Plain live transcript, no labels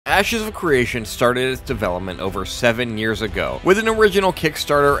Ashes of Creation started its development over 7 years ago, with an original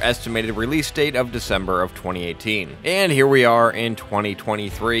Kickstarter estimated release date of December of 2018. And here we are in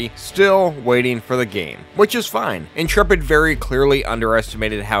 2023, still waiting for the game, which is fine. Intrepid very clearly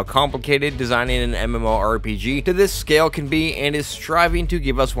underestimated how complicated designing an MMORPG to this scale can be and is striving to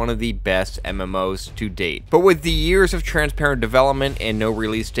give us one of the best MMOs to date. But with the years of transparent development and no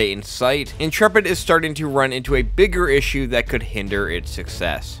release date in sight, Intrepid is starting to run into a bigger issue that could hinder its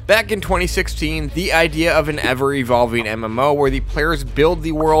success. Back in 2016, the idea of an ever-evolving MMO where the players build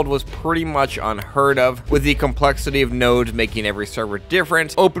the world was pretty much unheard of, with the complexity of nodes making every server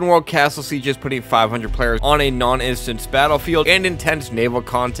different, open-world castle sieges putting 500 players on a non-instance battlefield, and intense naval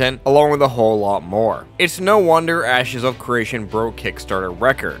content, along with a whole lot more. It's no wonder Ashes of Creation broke Kickstarter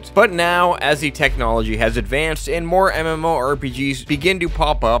records. But now, as the technology has advanced and more MMORPGs begin to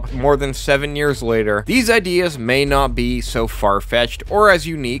pop up more than 7 years later, these ideas may not be so far-fetched or as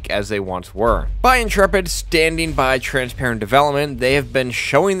unique as they once were. By Intrepid standing by transparent development, they have been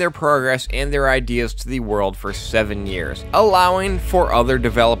showing their progress and their ideas to the world for 7 years, allowing for other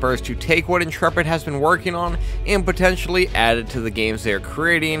developers to take what Intrepid has been working on and potentially add it to the games they are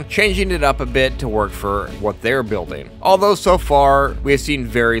creating, changing it up a bit to work for what they're building. Although so far, we have seen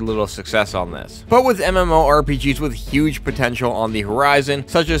very little success on this. But with MMORPGs with huge potential on the horizon,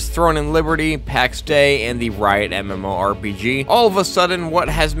 such as Throne and Liberty, PAX Day, and the Riot MMORPG, all of a sudden what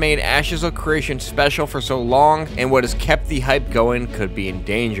has made Ashes of Creation special for so long and what has kept the hype going could be in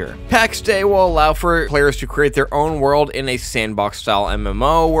danger. PAX Day will allow for players to create their own world in a sandbox style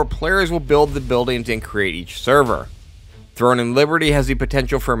MMO where players will build the buildings and create each server. Throne and Liberty has the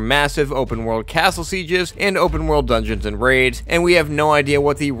potential for massive open-world castle sieges and open-world dungeons and raids, and we have no idea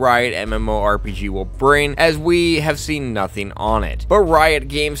what the Riot MMORPG will bring, as we have seen nothing on it. But Riot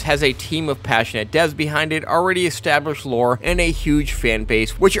Games has a team of passionate devs behind it, already established lore, and a huge fan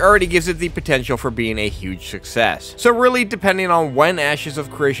base, which already gives it the potential for being a huge success. So really, depending on when Ashes of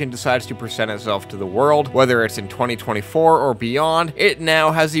Creation decides to present itself to the world, whether it's in 2024 or beyond, it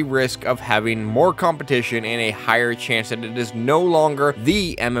now has the risk of having more competition and a higher chance that it is no longer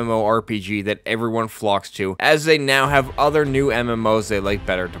the MMORPG that everyone flocks to, as they now have other new MMOs they like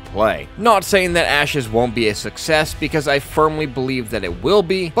better to play. Not saying that Ashes won't be a success, because I firmly believe that it will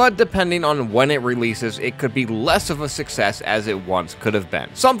be, but depending on when it releases, it could be less of a success as it once could have been.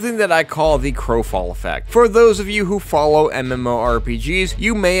 Something that I call the Crowfall effect. For those of you who follow MMORPGs,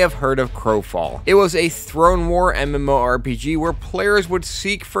 you may have heard of Crowfall. It was a Throne War MMORPG where players would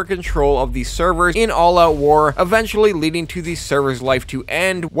seek for control of the servers in all-out war, eventually leading to the server's life to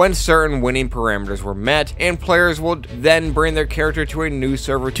end when certain winning parameters were met, and players would then bring their character to a new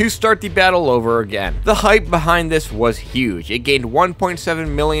server to start the battle over again. The hype behind this was huge. It gained 1.7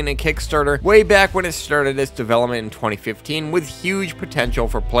 million in Kickstarter way back when it started its development in 2015, with huge potential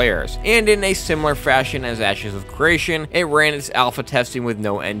for players. And in a similar fashion as Ashes of Creation, it ran its alpha testing with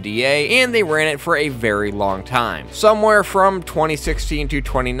no NDA, and they ran it for a very long time, somewhere from 2016 to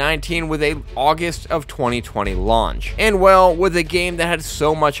 2019, with a August of 2020 launch. And well, with a game that had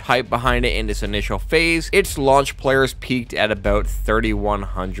so much hype behind it in its initial phase, its launch players peaked at about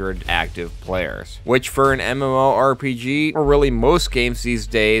 3,100 active players, which for an MMORPG, or really most games these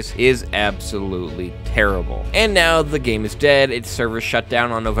days, is absolutely terrible. And now the game is dead, its server shut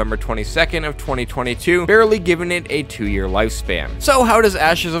down on November 22nd of 2022, barely giving it a 2-year lifespan. So how does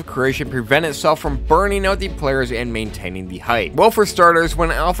Ashes of Creation prevent itself from burning out the players and maintaining the hype? Well, for starters,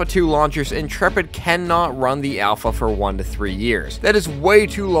 when Alpha 2 launches, Intrepid cannot run the alpha for 1 to 3 years. That is way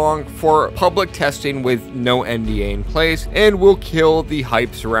too long for public testing with no NDA in place, and will kill the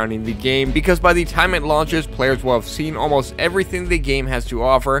hype surrounding the game, because by the time it launches, players will have seen almost everything the game has to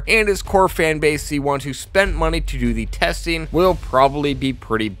offer, and its core fan base, the ones who spent money to do the testing, will probably be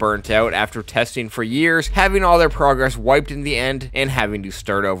pretty burnt out after testing for years, having all their progress wiped in the end, and having to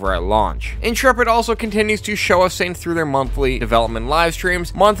start over at launch. Intrepid also continues to show us things through their monthly development live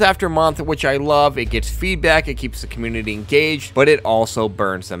streams, month after month, which I love. It gets feedback, it keeps the community engaged, but it also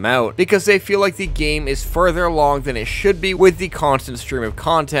burns them out because they feel like the game is further along than it should be with the constant stream of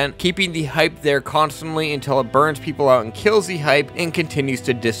content, keeping the hype there constantly until it burns people out and kills the hype, and continues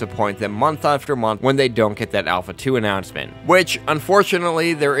to disappoint them month after month when they don't get that Alpha 2 announcement. Which,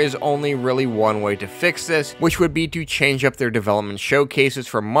 unfortunately, there is only really one way to fix this, which would be to change up their development showcases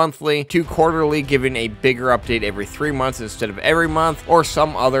from monthly to quarterly, giving a bigger update every 3 months instead of every month, or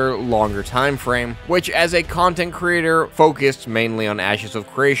some other longer time frame, which as a content creator focused mainly on Ashes of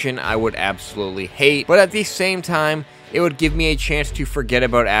Creation, I would absolutely hate. But at the same time, it would give me a chance to forget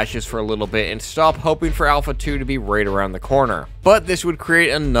about Ashes for a little bit and stop hoping for Alpha 2 to be right around the corner. But this would create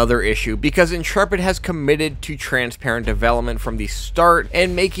another issue because Intrepid has committed to transparent development from the start,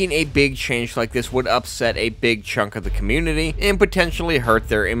 and making a big change like this would upset a big chunk of the community and potentially hurt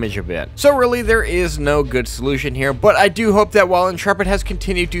their image a bit. So really there is no good solution here, but I do hope that while Intrepid has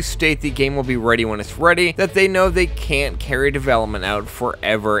continued to state the game will be ready when it's ready, that they know they can't carry development out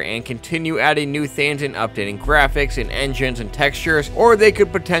forever and continue adding new things and updating graphics and engines and textures, or they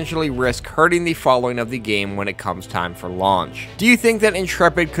could potentially risk hurting the following of the game when it comes time for launch. Do you think that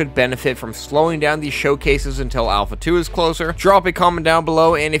Intrepid could benefit from slowing down these showcases until Alpha 2 is closer? Drop a comment down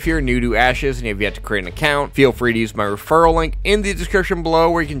below, and if you're new to Ashes and you have yet to create an account, feel free to use my referral link in the description below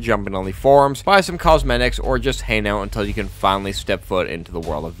where you can jump in on the forums, buy some cosmetics, or just hang out until you can finally step foot into the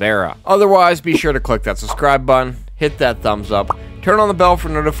world of Vera. Otherwise, be sure to click that subscribe button, hit that thumbs up, turn on the bell for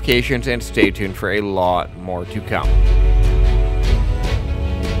notifications, and stay tuned for a lot more to come.